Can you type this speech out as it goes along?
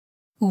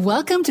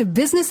Welcome to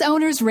Business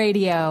Owners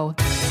Radio.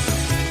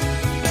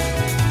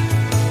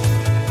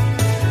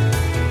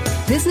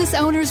 Business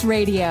Owners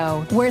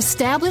Radio, where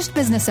established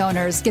business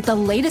owners get the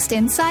latest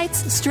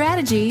insights,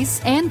 strategies,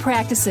 and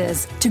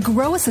practices to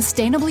grow a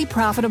sustainably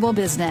profitable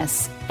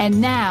business. And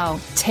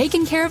now,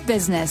 taking care of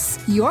business,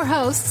 your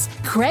hosts,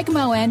 Craig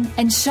Moen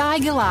and Shai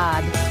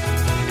Gilad.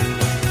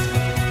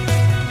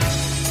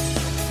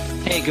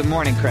 Hey, good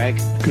morning, Craig.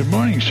 Good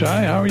morning,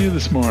 Shai. How are you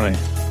this morning?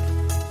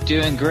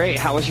 Doing great.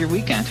 How was your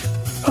weekend?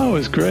 Oh, it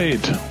was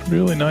great.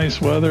 Really nice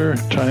weather,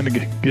 trying to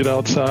get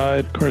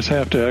outside. Of course,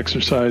 have to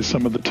exercise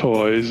some of the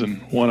toys,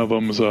 and one of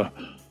them is a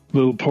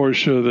little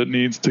Porsche that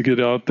needs to get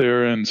out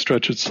there and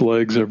stretch its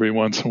legs every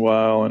once in a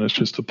while, and it's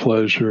just a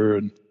pleasure.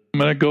 And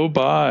when I go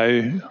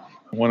by,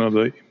 one of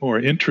the more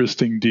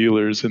interesting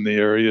dealers in the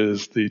area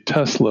is the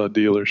Tesla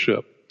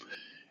dealership.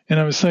 And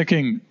I was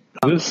thinking,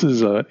 this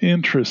is an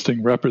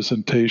interesting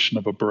representation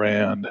of a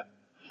brand.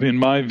 In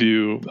my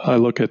view, I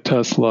look at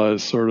Tesla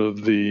as sort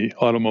of the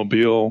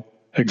automobile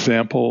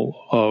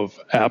example of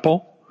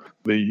Apple.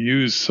 They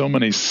use so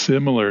many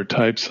similar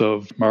types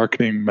of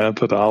marketing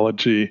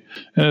methodology,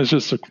 and it's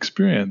just an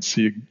experience.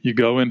 You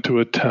go into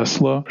a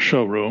Tesla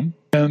showroom,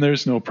 and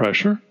there's no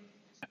pressure.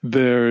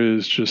 There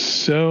is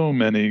just so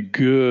many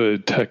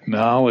good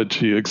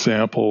technology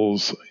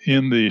examples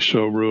in the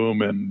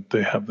showroom, and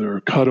they have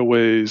their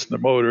cutaways, their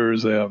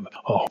motors, they have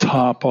a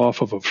top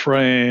off of a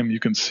frame.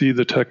 You can see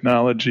the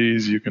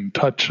technologies, you can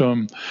touch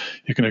them,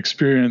 you can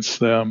experience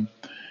them.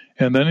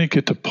 And then you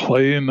get to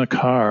play in the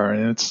car,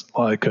 and it's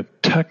like a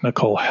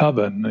technical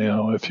heaven,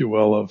 if you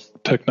will, of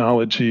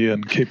technology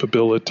and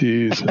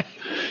capabilities.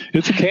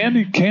 It's a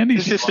candy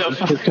store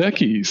for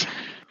techies.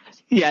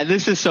 Yeah,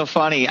 this is so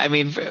funny. I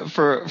mean,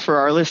 for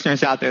our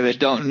listeners out there that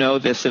don't know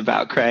this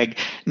about Craig,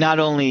 not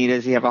only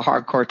does he have a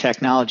hardcore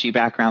technology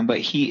background, but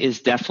he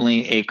is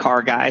definitely a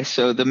car guy.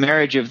 So the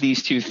marriage of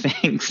these two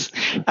things,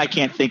 I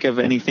can't think of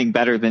anything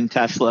better than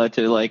Tesla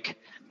to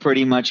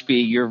pretty much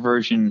be your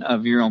version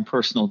of your own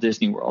personal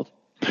Disney World.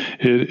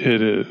 It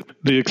is.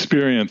 The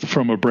experience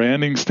from a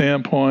branding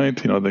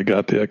standpoint, they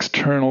got the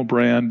external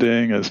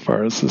branding as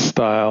far as the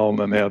style, and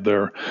then they have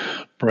their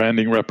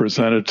branding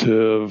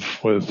representative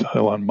with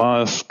Elon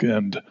Musk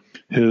and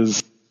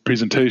his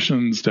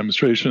presentations,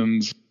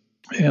 demonstrations.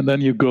 And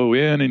then you go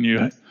in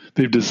and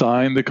they've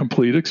designed the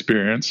complete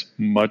experience,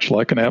 much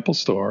like an Apple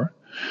store.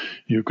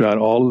 You've got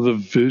all of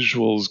the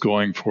visuals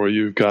going for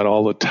you. You've got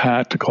all the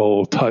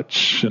tactical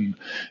touch and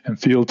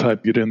feel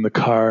type. You get in the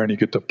car and you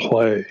get to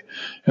play.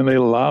 And they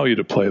allow you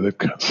to play. They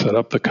set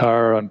up the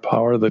car on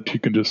power that you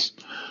can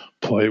just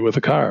play with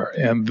the car.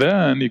 And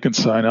then you can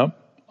sign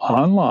up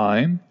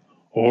online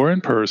or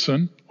in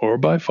person or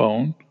by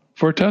phone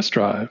for a test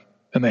drive.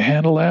 And they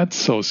handle that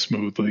so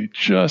smoothly,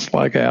 just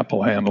like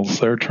Apple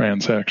handles their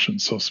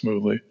transactions so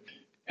smoothly.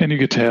 And you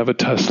get to have a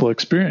Tesla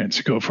experience.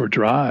 You go for a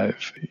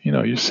drive.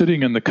 You're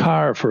sitting in the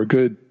car for a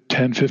good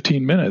 10,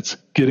 15 minutes,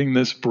 getting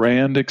this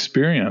brand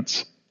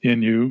experience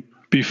in you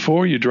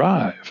before you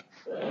drive.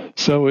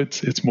 So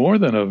it's more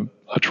than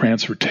a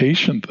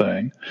transportation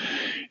thing.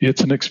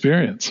 It's an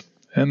experience.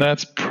 And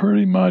that's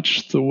pretty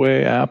much the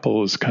way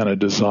Apple is kind of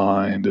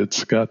designed.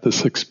 It's got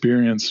this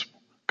experience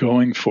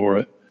going for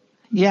it.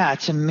 Yeah,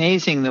 it's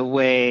amazing the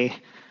way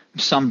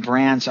some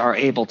brands are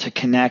able to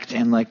connect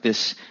in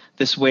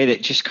this way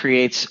that just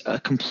creates a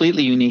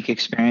completely unique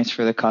experience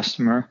for the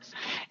customer.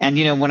 And,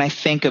 when I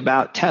think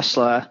about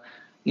Tesla,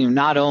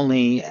 not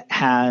only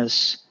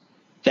has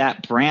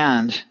that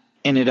brand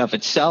in and of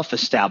itself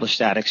established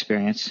that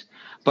experience,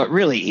 but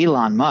really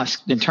Elon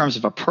Musk, in terms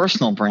of a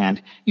personal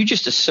brand, you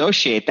just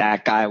associate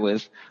that guy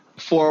with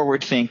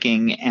forward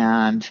thinking.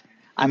 And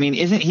I mean,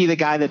 isn't he the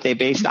guy that they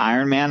based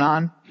Iron Man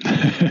on?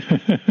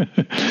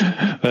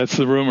 That's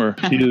the rumor.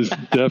 He is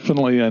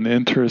definitely an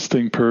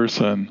interesting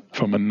person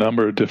from a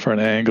number of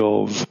different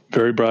angles.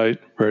 Very bright,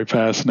 very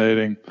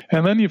fascinating.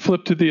 And then you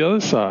flip to the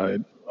other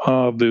side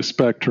of the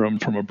spectrum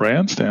from a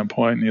brand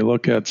standpoint, and you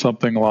look at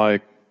something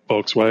like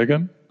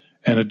Volkswagen,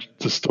 and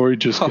the story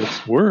just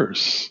gets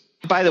worse.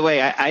 By the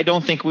way, I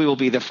don't think we will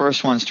be the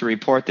first ones to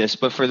report this,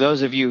 but for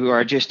those of you who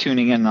are just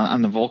tuning in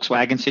on the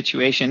Volkswagen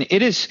situation,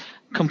 it is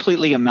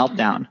completely a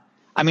meltdown.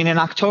 I mean, in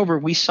October,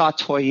 we saw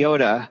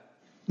Toyota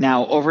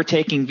now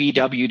overtaking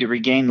VW to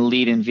regain the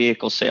lead in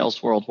vehicle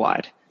sales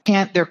worldwide.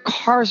 And their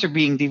cars are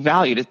being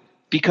devalued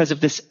because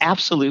of this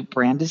absolute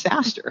brand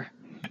disaster.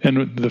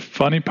 And the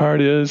funny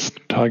part is,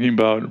 talking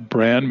about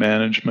brand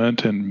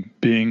management and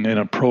being in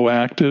a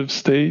proactive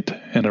state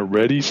and a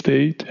ready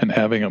state and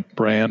having a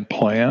brand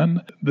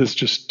plan, this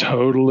just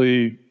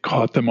totally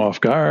caught them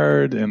off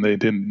guard and they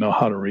didn't know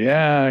how to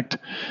react.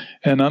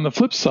 And on the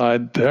flip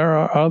side, there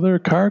are other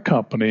car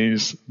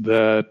companies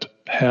that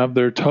have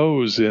their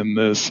toes in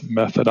this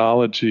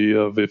methodology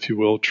of, if you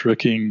will,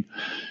 tricking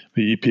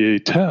the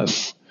EPA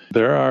tests.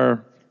 There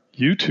are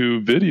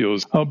YouTube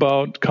videos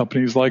about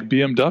companies like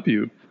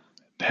BMW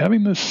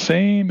having the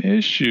same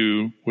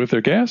issue with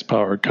their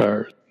gas-powered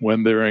cars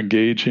when they're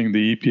engaging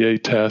the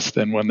EPA test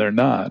and when they're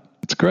not.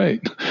 It's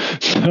great.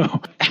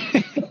 So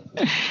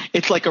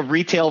It's like a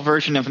retail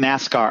version of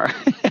NASCAR.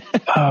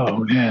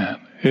 Oh, man.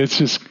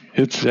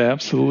 It's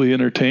absolutely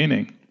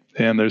entertaining.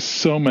 And there's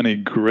so many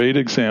great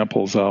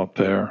examples out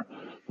there,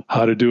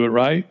 how to do it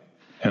right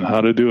and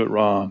how to do it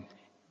wrong.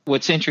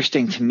 What's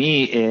interesting to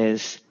me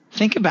is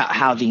think about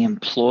how the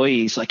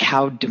employees, like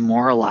how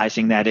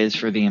demoralizing that is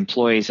for the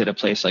employees at a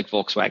place like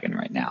Volkswagen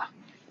right now.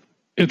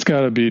 It's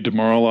got to be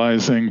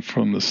demoralizing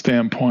from the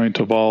standpoint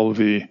of all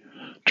the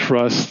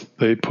trust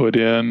they put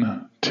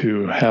in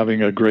to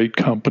having a great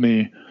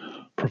company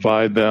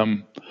provide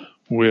them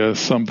with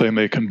something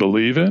they can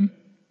believe in.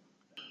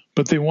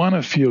 But they want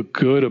to feel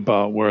good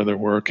about where they're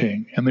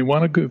working, and they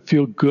want to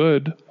feel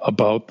good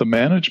about the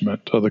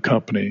management of the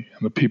company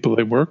and the people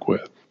they work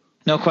with.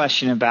 No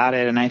question about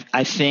it. And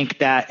I think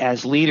that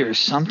as leaders,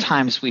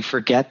 sometimes we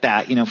forget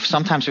that.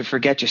 Sometimes we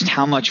forget just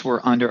how much we're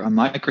under a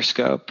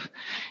microscope.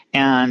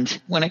 And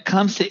when it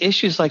comes to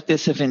issues like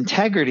this of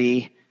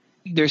integrity,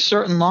 there's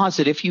certain laws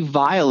that if you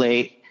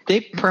violate, they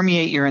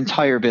permeate your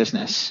entire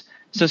business.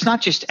 So it's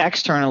not just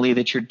externally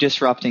that you're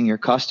disrupting your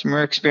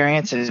customer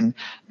experience and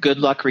good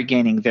luck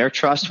regaining their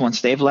trust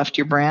once they've left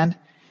your brand.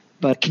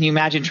 But can you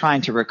imagine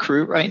trying to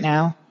recruit right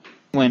now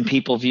when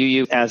people view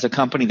you as a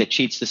company that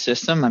cheats the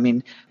system? I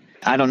mean,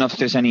 I don't know if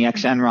there's any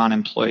ex-Enron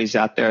employees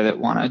out there that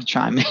want to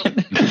chime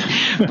in.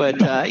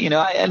 But,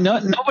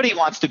 nobody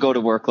wants to go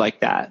to work like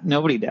that.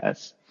 Nobody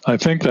does. I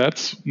think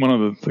that's one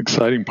of the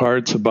exciting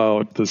parts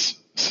about this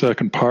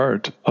second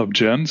part of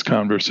Jen's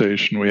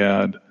conversation we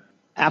had.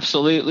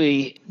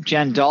 Absolutely.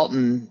 Jen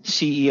Dalton,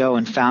 CEO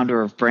and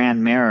founder of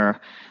Brand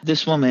Mirror.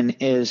 This woman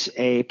is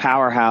a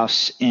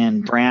powerhouse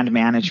in brand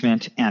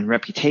management and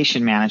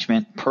reputation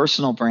management,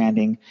 personal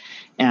branding.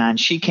 And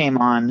she came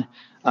on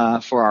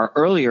for our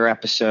earlier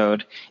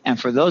episode. And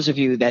for those of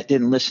you that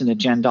didn't listen to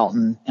Jen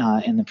Dalton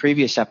in the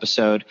previous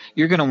episode,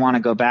 you're going to want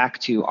to go back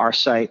to our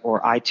site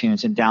or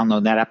iTunes and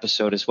download that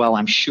episode as well,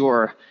 I'm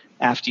sure,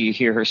 after you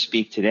hear her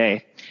speak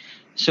today.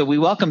 So we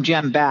welcome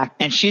Jen back,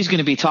 and she's going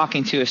to be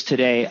talking to us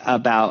today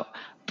about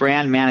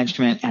brand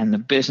management and the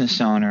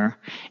business owner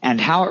and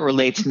how it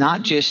relates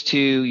not just to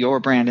your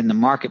brand in the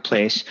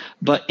marketplace,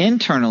 but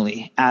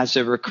internally as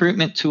a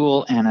recruitment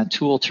tool and a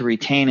tool to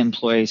retain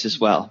employees as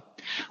well.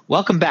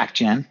 Welcome back,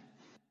 Jen.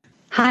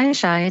 Hi,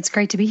 Shai. It's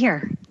great to be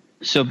here.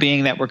 So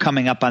being that we're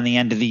coming up on the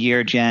end of the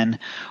year, Jen,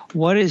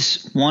 what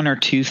is one or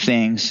two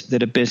things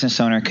that a business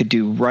owner could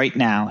do right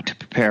now to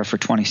prepare for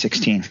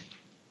 2016?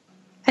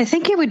 I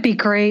think it would be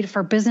great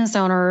for business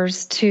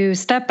owners to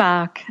step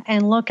back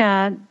and look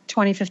at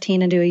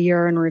 2015 and do a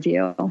year in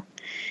review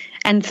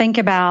and think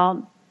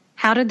about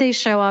how did they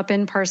show up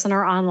in person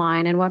or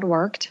online and what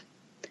worked,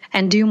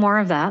 and do more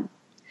of that.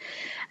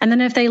 And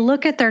then if they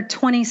look at their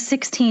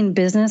 2016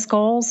 business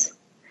goals,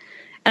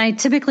 and I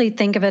typically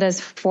think of it as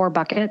 4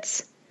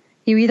 buckets.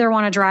 You either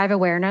want to drive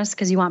awareness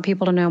because you want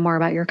people to know more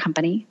about your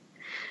company.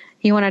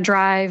 You want to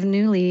drive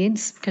new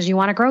leads because you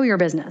want to grow your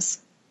business.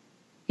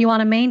 You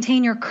want to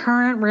maintain your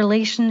current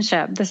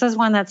relationship. This is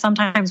one that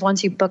sometimes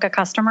once you book a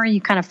customer,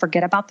 you kind of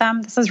forget about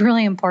them. This is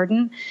really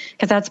important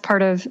because that's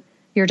part of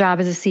your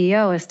job as a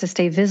CEO, is to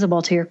stay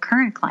visible to your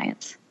current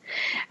clients.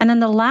 And then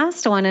the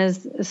last one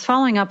is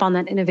following up on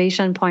that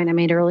innovation point I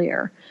made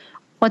earlier.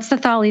 What's the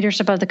thought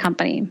leadership of the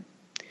company?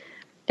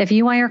 If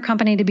you want your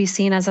company to be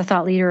seen as a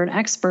thought leader and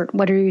expert,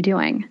 what are you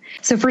doing?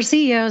 So for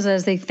CEOs,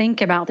 as they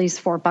think about these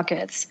 4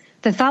 buckets,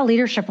 the thought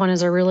leadership one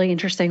is a really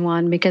interesting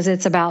one because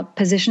it's about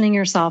positioning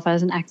yourself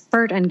as an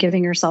expert and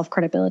giving yourself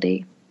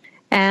credibility.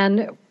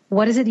 And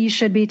what is it you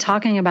should be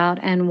talking about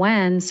and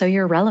when so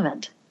you're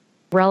relevant?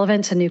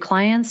 Relevant to new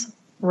clients,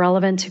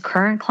 relevant to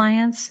current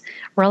clients,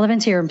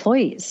 relevant to your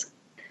employees.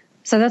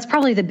 So that's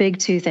probably the big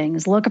 2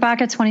 things. Look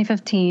back at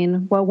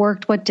 2015, what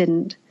worked, what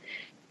didn't,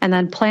 and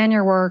then plan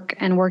your work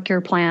and work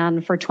your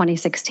plan for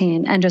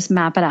 2016 and just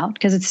map it out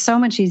because it's so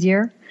much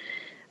easier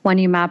when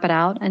you map it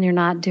out and you're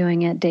not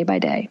doing it day by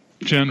day.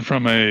 Jen,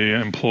 from an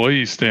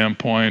employee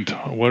standpoint,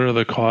 what are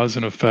the cause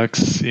and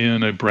effects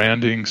in a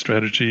branding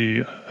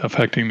strategy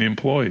affecting the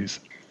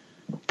employees?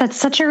 That's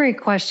such a great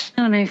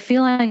question. And I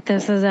feel like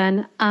this is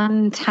an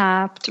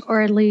untapped,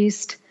 or at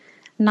least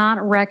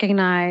not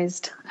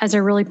recognized as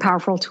a really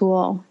powerful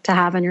tool to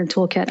have in your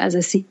toolkit as a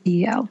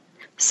CEO.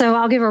 So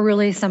I'll give a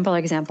really simple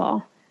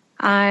example.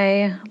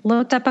 I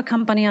looked up a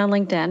company on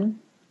LinkedIn,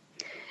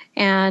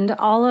 and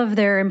all of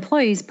their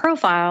employees'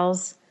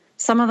 profiles,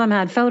 some of them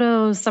had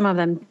photos, some of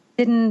them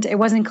didn't. It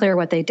wasn't clear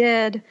what they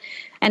did.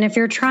 And if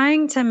you're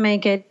trying to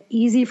make it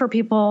easy for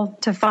people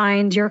to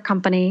find your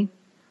company,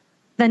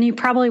 then you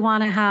probably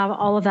want to have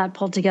all of that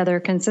pulled together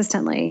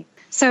consistently.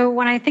 So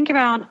when I think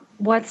about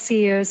what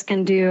CEOs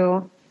can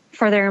do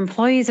for their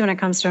employees when it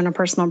comes to a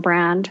personal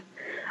brand,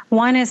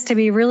 one is to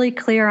be really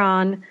clear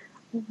on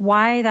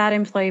why that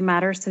employee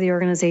matters to the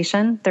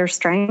organization, their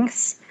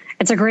strengths.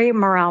 It's a great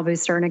morale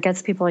booster and it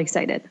gets people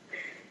excited.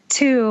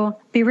 2,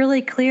 be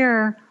really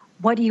clear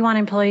what you want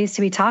employees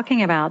to be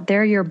talking about.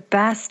 They're your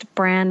best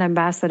brand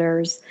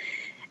ambassadors,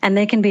 and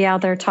they can be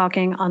out there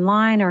talking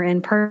online or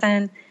in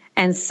person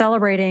and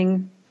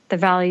celebrating the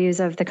values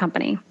of the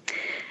company.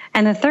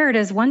 And the 3rd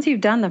is once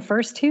you've done the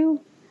first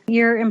 2,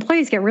 your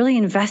employees get really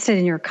invested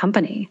in your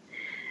company.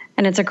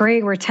 And it's a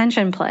great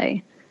retention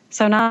play.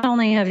 So not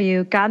only have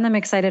you gotten them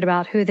excited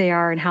about who they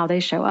are and how they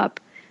show up,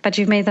 but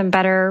you've made them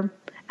better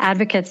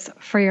advocates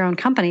for your own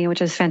company,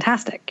 which is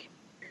fantastic.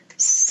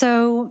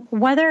 So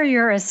whether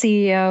you're a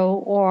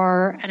CEO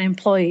or an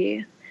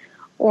employee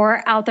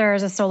or out there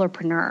as a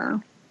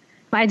solopreneur,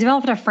 I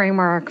developed a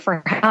framework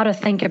for how to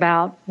think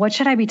about what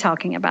should I be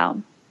talking about.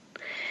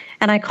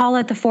 And I call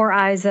it the 4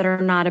 I's that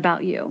are not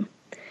about you.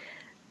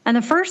 And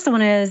the first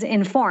one is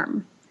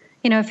inform.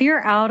 If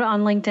you're out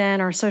on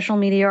LinkedIn or social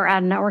media or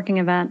at a networking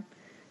event,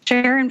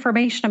 share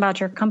information about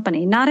your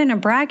company, not in a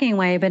bragging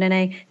way, but in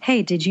a,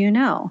 hey, did you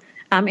know?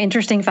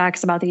 Interesting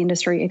facts about the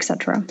industry,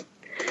 etc.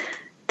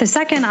 The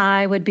second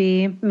I would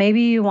be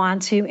maybe you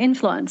want to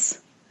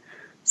influence.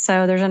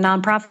 So there's a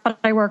nonprofit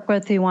I work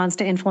with who wants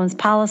to influence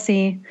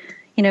policy.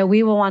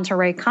 We will want to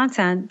write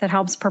content that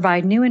helps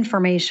provide new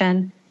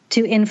information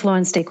to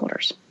influence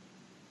stakeholders.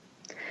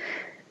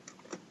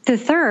 The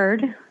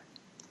third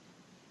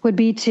would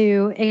be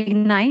to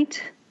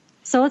ignite.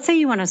 So let's say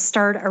you want to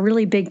start a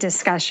really big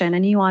discussion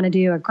and you want to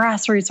do a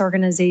grassroots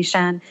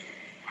organization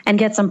and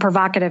get some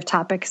provocative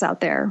topics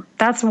out there.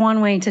 That's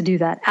one way to do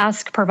that.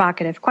 Ask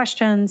provocative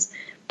questions,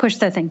 push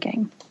the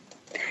thinking.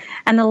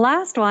 And the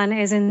last one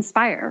is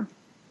inspire.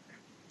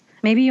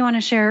 Maybe you want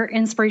to share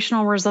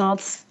inspirational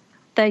results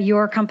that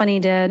your company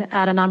did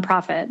at a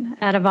nonprofit,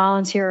 at a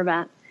volunteer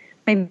event.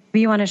 Maybe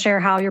you want to share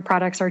how your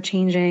products are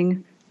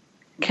changing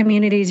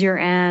communities you're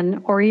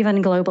in, or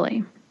even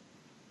globally.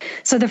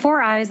 So the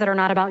 4 I's that are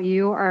not about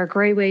you are a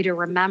great way to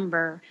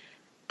remember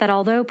that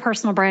although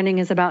personal branding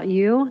is about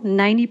you,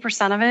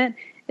 90% of it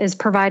is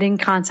providing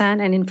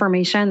content and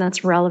information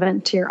that's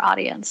relevant to your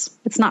audience.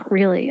 It's not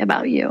really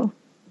about you.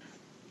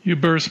 You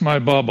burst my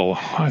bubble.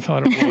 I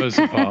thought it was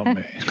about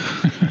me.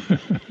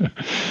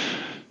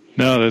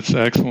 No, that's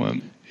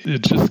excellent.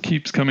 It just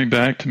keeps coming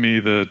back to me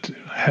that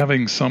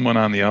having someone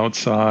on the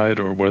outside,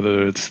 or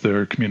whether it's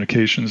their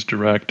communications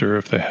director,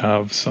 if they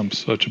have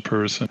such a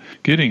person,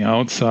 getting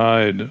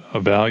outside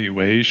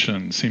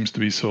evaluation seems to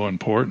be so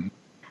important.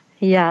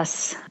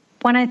 Yes.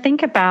 When I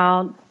think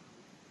about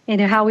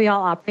how we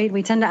all operate,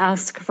 we tend to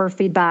ask for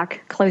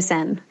feedback close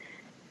in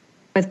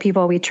with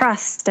people we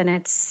trust, and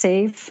it's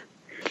safe.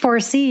 For a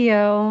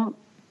CEO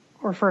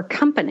or for a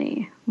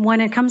company,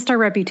 when it comes to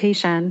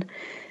reputation,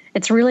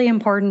 it's really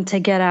important to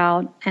get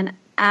out and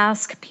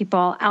ask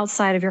people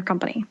outside of your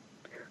company,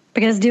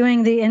 because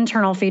doing the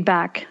internal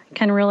feedback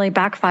can really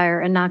backfire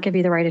and not give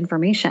you the right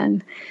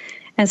information.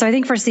 And so I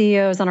think for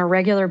CEOs on a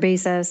regular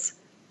basis,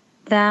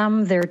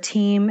 them, their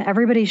team,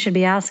 everybody should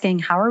be asking,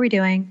 how are we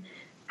doing?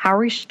 How are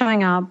we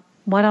showing up?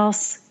 What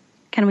else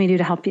can we do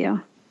to help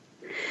you?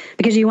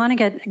 Because you want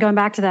to going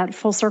back to that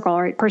full circle,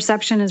 right?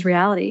 Perception is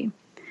reality.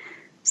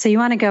 So you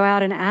want to go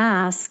out and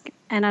ask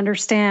and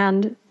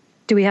understand,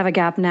 do we have a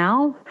gap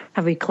now?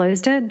 Have we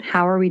closed it?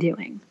 How are we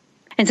doing?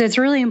 And so it's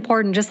really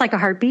important, just like a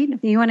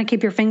heartbeat, you want to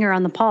keep your finger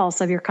on the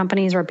pulse of your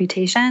company's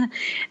reputation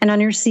and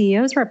on your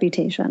CEO's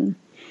reputation.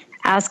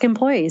 Ask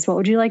employees, what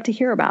would you like to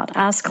hear about?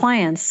 Ask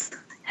clients,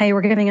 hey,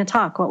 we're giving a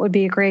talk. What would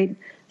be a great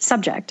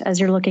subject as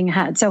you're looking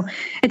ahead? So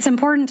it's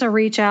important to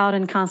reach out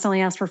and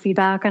constantly ask for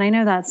feedback. And I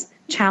know that's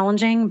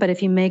challenging, but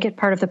if you make it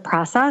part of the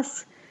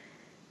process,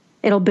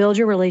 it'll build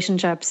your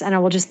relationships and it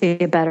will just be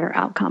a better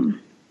outcome.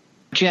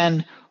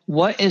 Jen,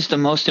 what is the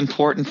most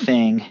important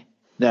thing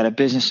that a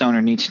business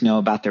owner needs to know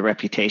about their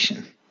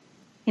reputation?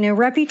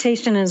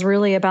 Reputation is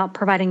really about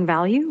providing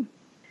value.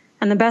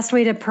 And the best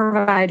way to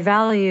provide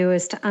value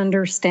is to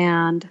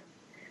understand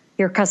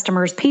your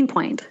customer's pain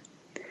point.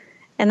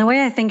 And the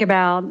way I think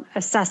about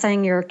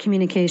assessing your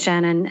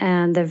communication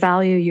and the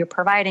value you're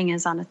providing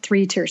is on a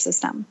 3-tier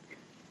system.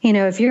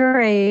 If you're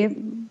a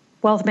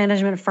wealth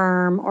management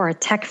firm or a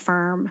tech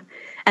firm,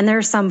 and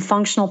there's some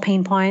functional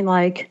pain point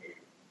like,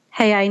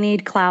 hey, I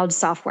need cloud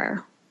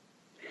software.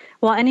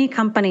 Well, any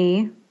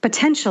company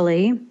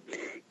potentially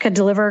could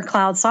deliver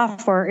cloud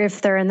software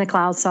if they're in the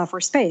cloud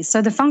software space.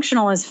 So the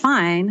functional is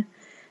fine,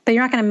 but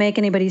you're not going to make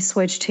anybody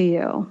switch to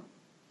you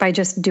by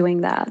just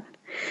doing that.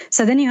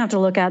 So then you have to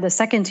look at the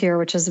second tier,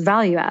 which is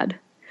value add.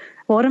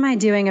 What am I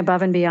doing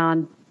above and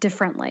beyond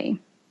differently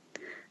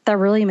that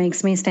really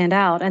makes me stand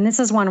out? And this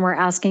is one where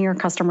asking your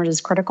customers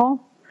is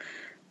critical,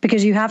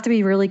 because you have to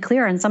be really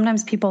clear. And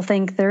sometimes people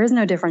think there is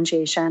no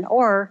differentiation,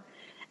 or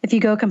if you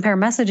go compare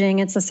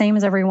messaging, it's the same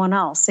as everyone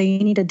else. So you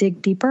need to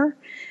dig deeper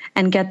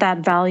and get that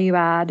value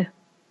add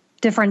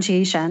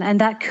differentiation.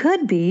 And that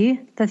could be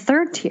the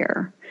third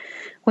tier,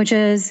 which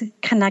is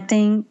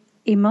connecting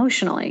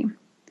emotionally.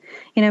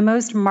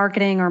 Most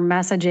marketing or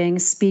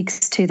messaging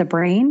speaks to the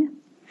brain.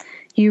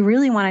 You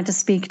really want it to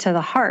speak to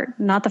the heart,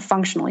 not the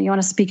functional. You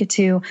want to speak it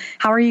to,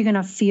 how are you going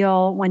to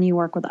feel when you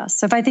work with us?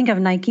 So if I think of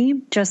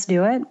Nike, just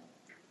do it.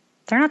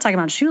 They're not talking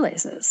about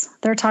shoelaces.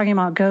 They're talking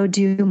about go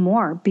do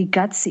more, be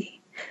gutsy.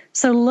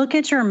 So look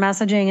at your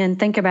messaging and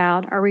think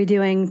about, are we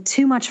doing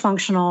too much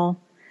functional,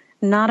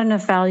 not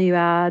enough value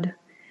add?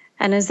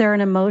 And is there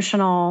an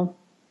emotional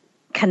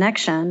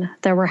connection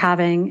that we're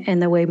having in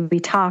the way we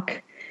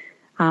talk,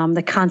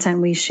 the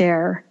content we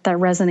share that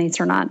resonates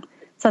or not?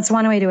 So that's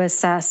one way to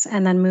assess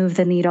and then move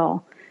the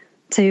needle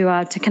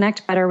to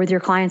connect better with your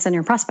clients and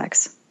your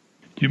prospects.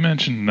 You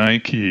mentioned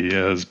Nike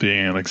as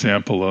being an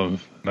example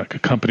of like a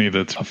company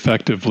that's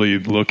effectively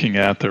looking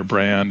at their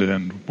brand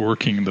and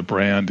working the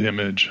brand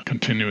image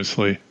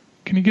continuously.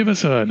 Can you give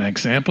us an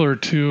example or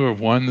two of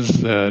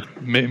ones that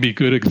may be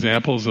good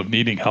examples of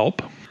needing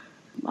help?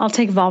 I'll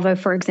take Volvo,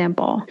 for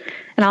example,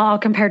 and I'll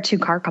compare two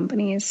car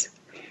companies.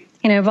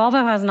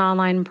 Volvo has an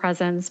online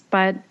presence,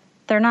 but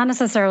they're not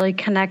necessarily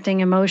connecting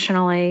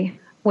emotionally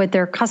with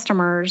their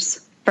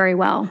customers very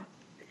well.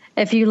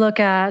 If you look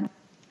at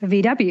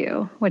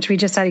VW, which we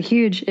just had a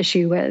huge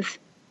issue with,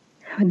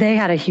 they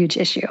had a huge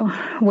issue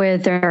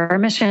with their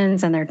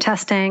emissions and their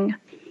testing.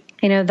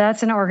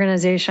 That's an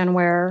organization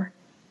where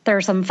there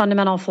are some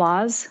fundamental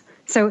flaws.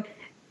 So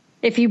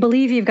if you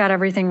believe you've got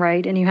everything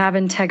right and you have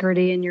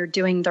integrity and you're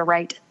doing the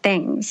right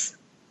things,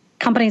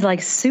 companies like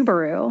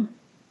Subaru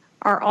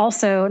are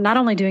also not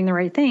only doing the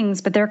right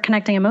things, but they're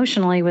connecting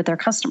emotionally with their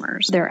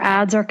customers. Their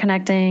ads are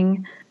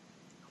connecting.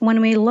 When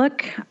we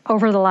look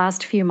over the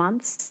last few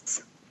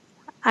months,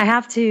 I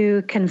have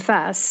to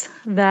confess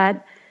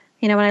that,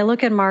 when I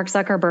look at Mark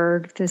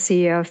Zuckerberg, the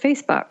CEO of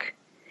Facebook,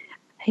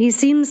 he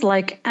seems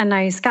like a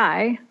nice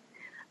guy,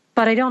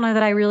 but I don't know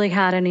that I really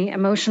had any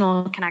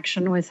emotional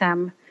connection with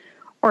him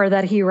or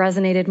that he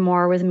resonated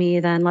more with me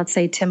than, let's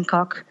say, Tim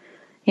Cook,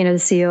 the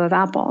CEO of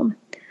Apple.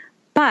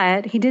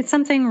 But he did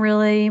something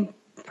really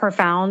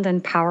profound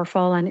and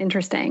powerful and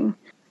interesting.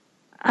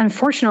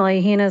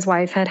 Unfortunately, he and his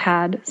wife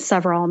had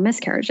several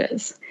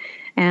miscarriages.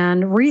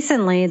 And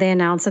recently they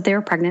announced that they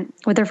were pregnant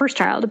with their first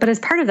child. But as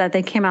part of that,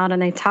 they came out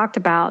and they talked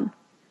about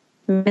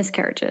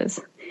miscarriages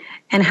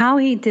and how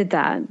he did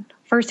that.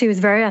 First, he was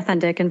very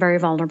authentic and very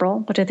vulnerable,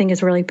 which I think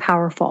is really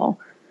powerful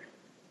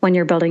when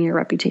you're building your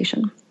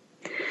reputation.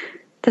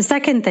 The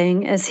second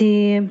thing is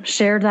he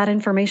shared that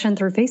information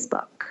through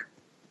Facebook.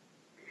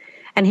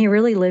 And he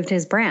really lived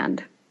his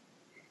brand.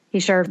 He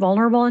shared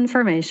vulnerable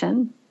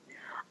information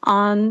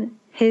on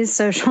his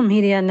social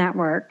media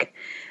network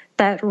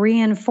that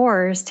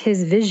reinforced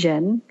his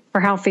vision for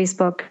how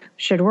Facebook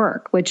should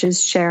work, which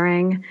is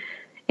sharing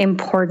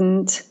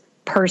important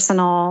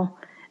personal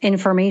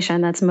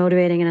information that's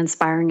motivating and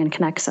inspiring and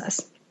connects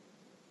us.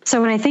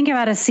 So when I think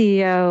about a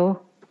CEO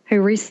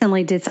who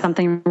recently did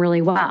something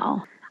really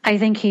well, I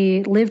think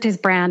he lived his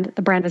brand,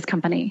 the brand of his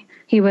company.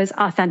 He was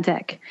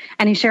authentic,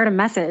 and he shared a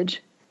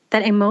message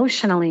that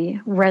emotionally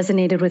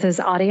resonated with his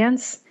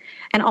audience.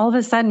 And all of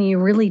a sudden, you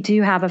really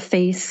do have a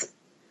face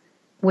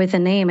with a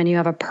name, and you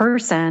have a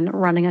person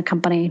running a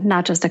company,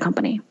 not just a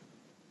company.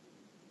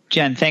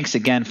 Jen, thanks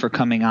again for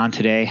coming on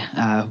today.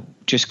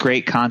 Just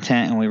great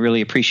content, and we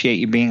really appreciate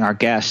you being our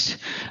guest.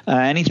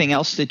 Anything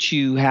else that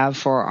you have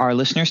for our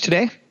listeners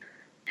today?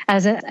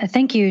 As a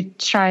thank you,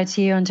 Shai,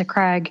 to you and to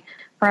Craig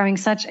for having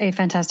such a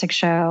fantastic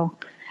show.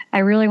 I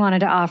really wanted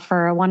to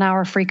offer a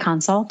 1-hour free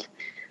consult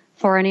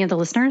for any of the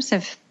listeners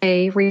if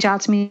they reach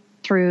out to me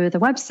through the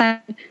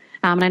website.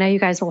 And I know you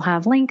guys will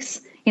have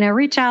links.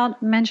 Reach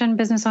out, mention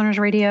Business Owners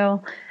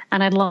Radio,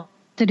 and I'd love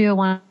to do a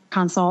 1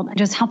 consult and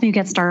just help you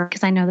get started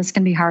because I know this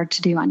can be hard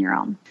to do on your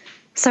own.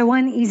 So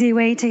one easy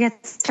way to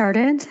get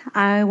started,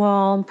 I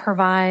will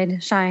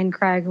provide Shai and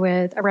Craig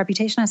with a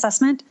reputation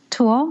assessment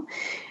tool.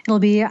 It'll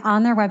be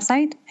on their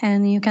website,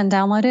 and you can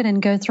download it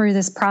and go through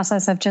this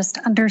process of just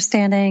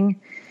understanding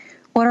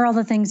what are all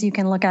the things you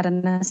can look at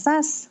and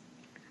assess,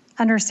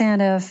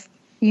 understand if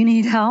you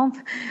need help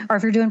or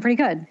if you're doing pretty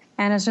good.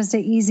 And it's just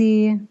an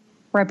easy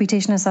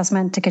reputation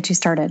assessment to get you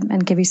started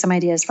and give you some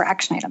ideas for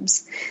action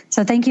items.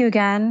 So thank you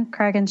again,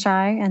 Craig and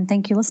Shai, and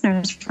thank you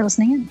listeners for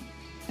listening in.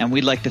 And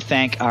we'd like to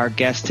thank our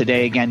guest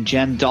today again,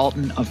 Jen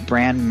Dalton of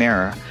Brand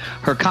Mirror.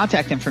 Her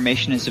contact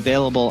information is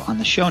available on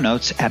the show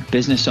notes at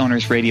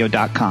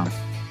businessownersradio.com.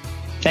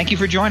 Thank you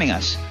for joining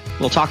us.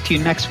 We'll talk to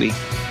you next week.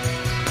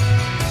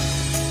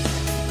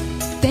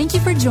 Thank you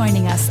for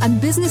joining us on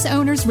Business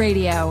Owners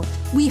Radio.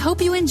 We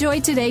hope you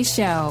enjoyed today's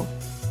show.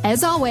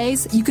 As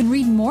always, you can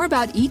read more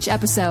about each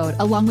episode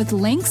along with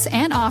links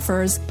and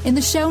offers in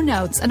the show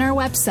notes on our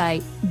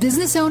website,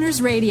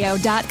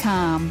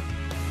 businessownersradio.com.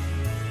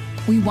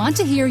 We want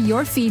to hear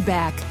your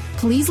feedback.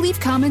 Please leave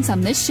comments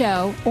on this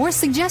show or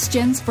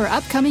suggestions for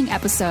upcoming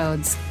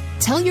episodes.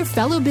 Tell your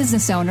fellow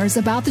business owners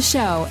about the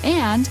show,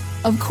 and,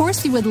 of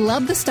course, we would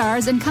love the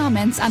stars and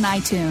comments on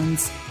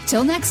iTunes.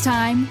 Till next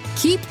time,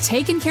 keep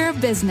taking care of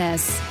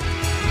business.